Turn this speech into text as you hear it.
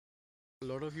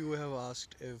lot of you have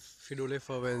asked if pheodole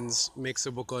fervens make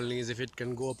supercolonies, if it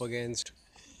can go up against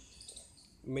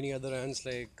many other ants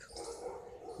like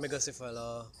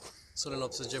Megacephala,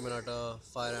 Solenopsis geminata,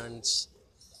 fire ants.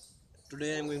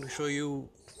 Today I'm going to show you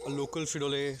a local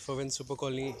pheodole fervens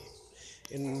supercolony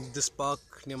in this park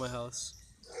near my house.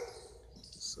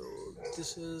 So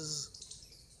this is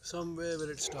somewhere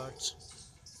where it starts.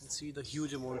 You can see the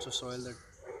huge amounts of soil that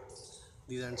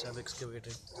these ants have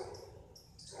excavated.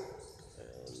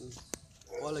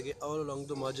 And all along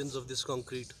the margins of this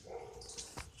concrete,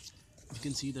 you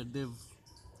can see that they've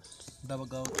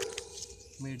dug out,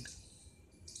 made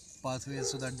pathways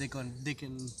so that they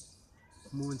can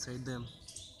move inside them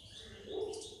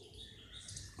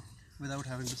without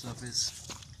having to surface.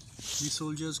 These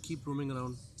soldiers keep roaming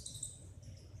around,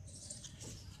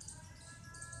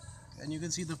 and you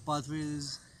can see the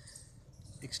pathways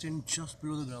extend just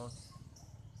below the ground,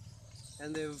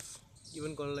 and they've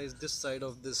even colonized this side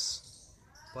of this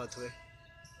pathway,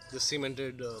 the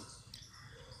cemented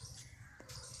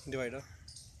divider.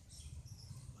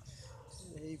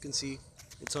 You can see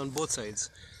it's on both sides.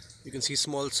 You can see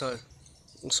small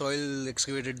soil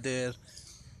excavated there,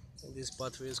 and this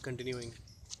pathway is continuing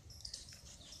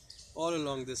all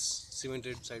along this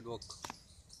cemented sidewalk.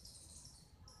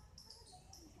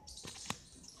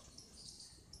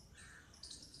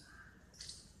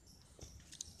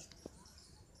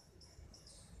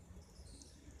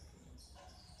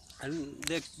 And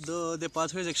the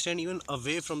pathways extend even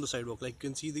away from the sidewalk. Like you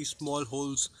can see these small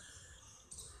holes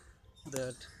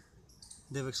that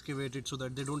they've excavated so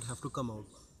that they don't have to come out,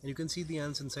 and you can see the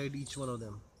ants inside each one of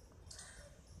them.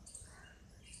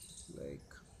 Like,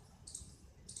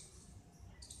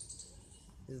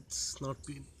 it's not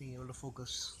being able to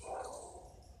focus.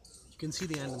 You can see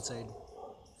the ant inside.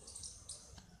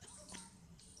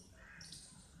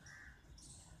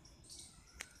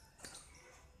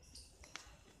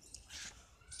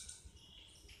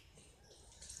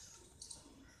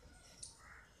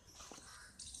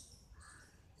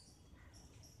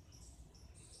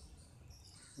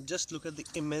 Just look at the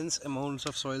immense amounts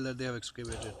of soil that they have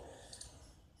excavated.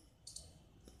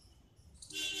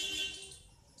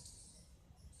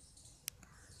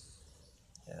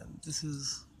 And this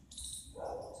is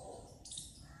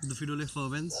the pheodole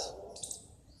fervens.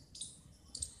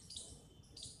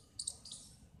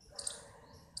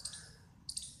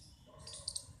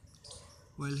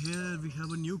 While here we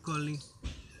have a new colony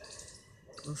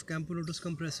of camponotus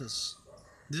compressus.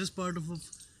 This is part of a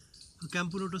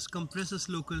camponotus compressus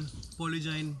local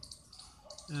polygyne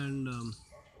and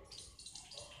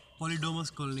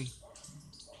polydomous colony.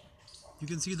 You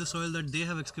can see the soil that they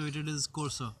have excavated is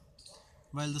coarser,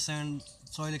 while the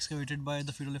soil excavated by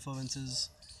the pheodole fervens is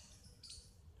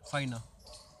finer.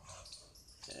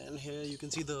 And here you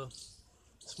can see the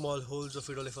small holes of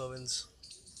pheodole fervens.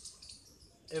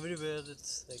 Everywhere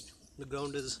it's like the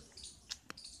ground is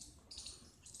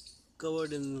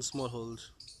covered in small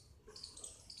holes.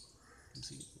 You can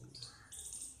see.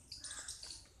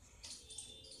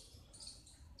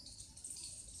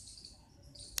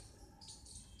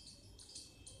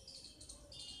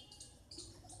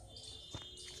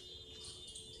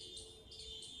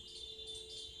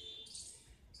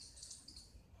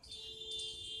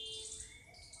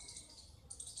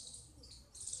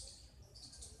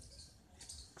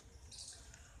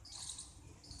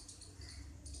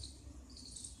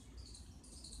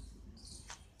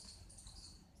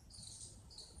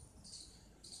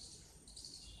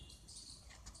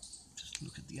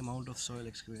 Look at the amount of soil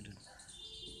excavated.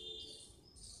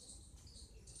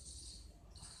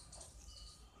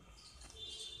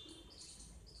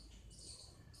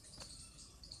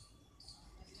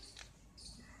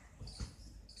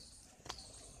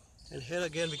 And here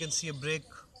again we can see a break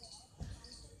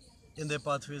in their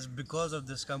pathways because of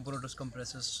this camponotus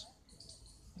compressus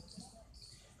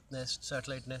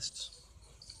satellite nests.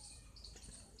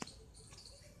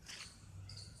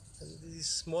 And these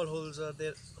small holes are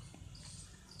there.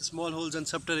 Small holes and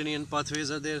subterranean pathways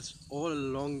are there all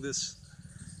along this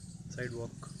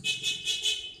sidewalk.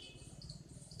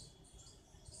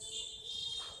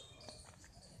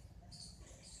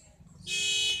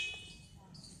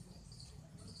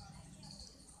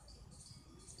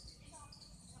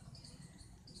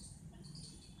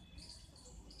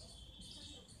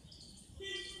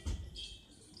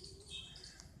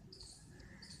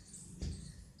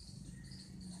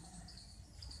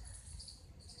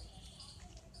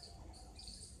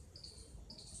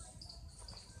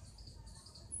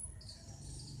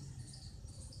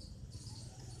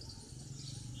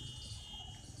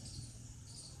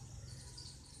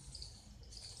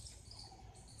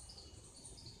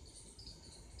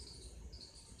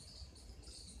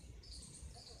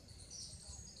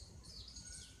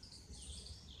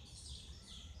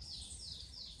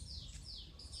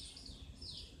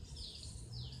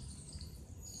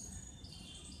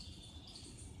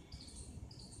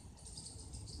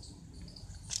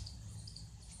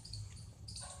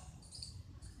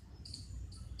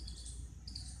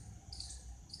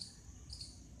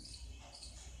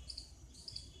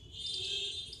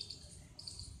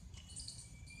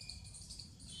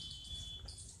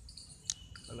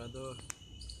 another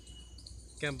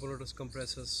camponotus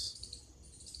compressus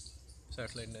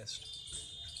satellite nest.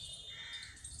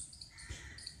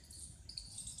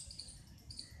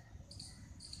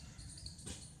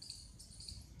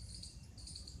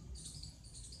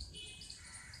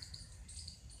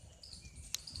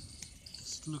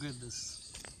 Just look at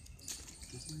this.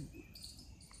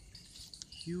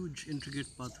 Huge intricate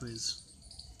pathways.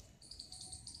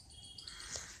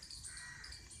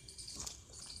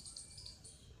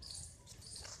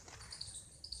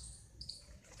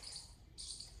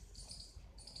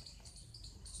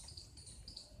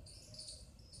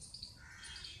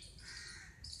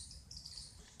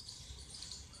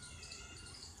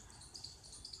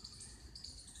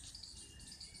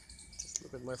 Just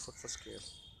look at my foot for scale.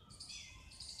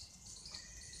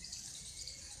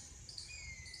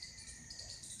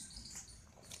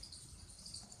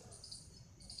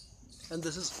 And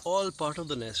this is all part of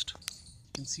the nest.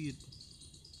 You can see it.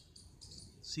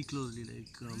 See closely,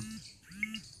 like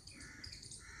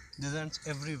there's ants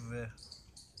everywhere.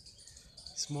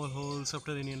 Small holes,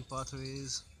 subterranean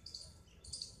pathways.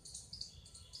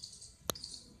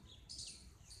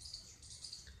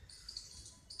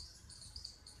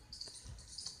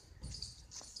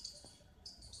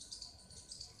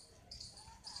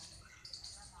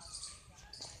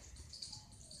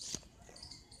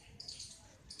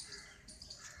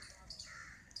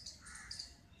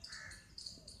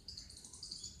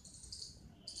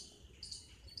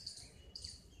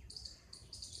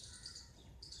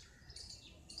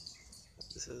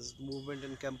 This is movement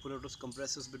in camponotus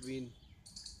compressus between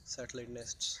satellite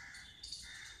nests.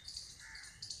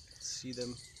 See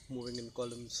them moving in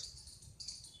columns.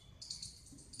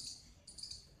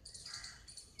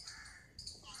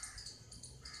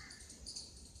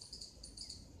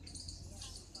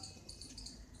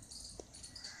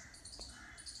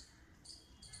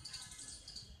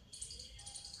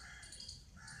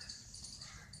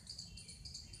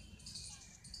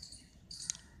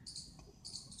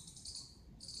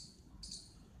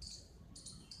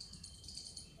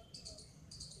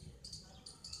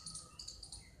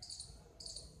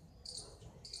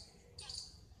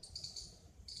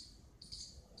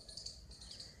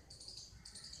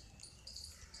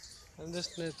 And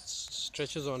this net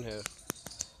stretches on here,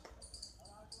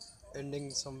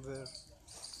 ending somewhere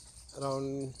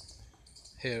around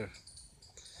here.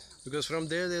 Because from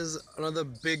there's another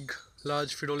big,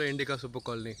 large pheodole indica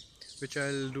supercolony, which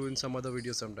I'll do in some other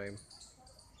video sometime.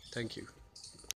 Thank you.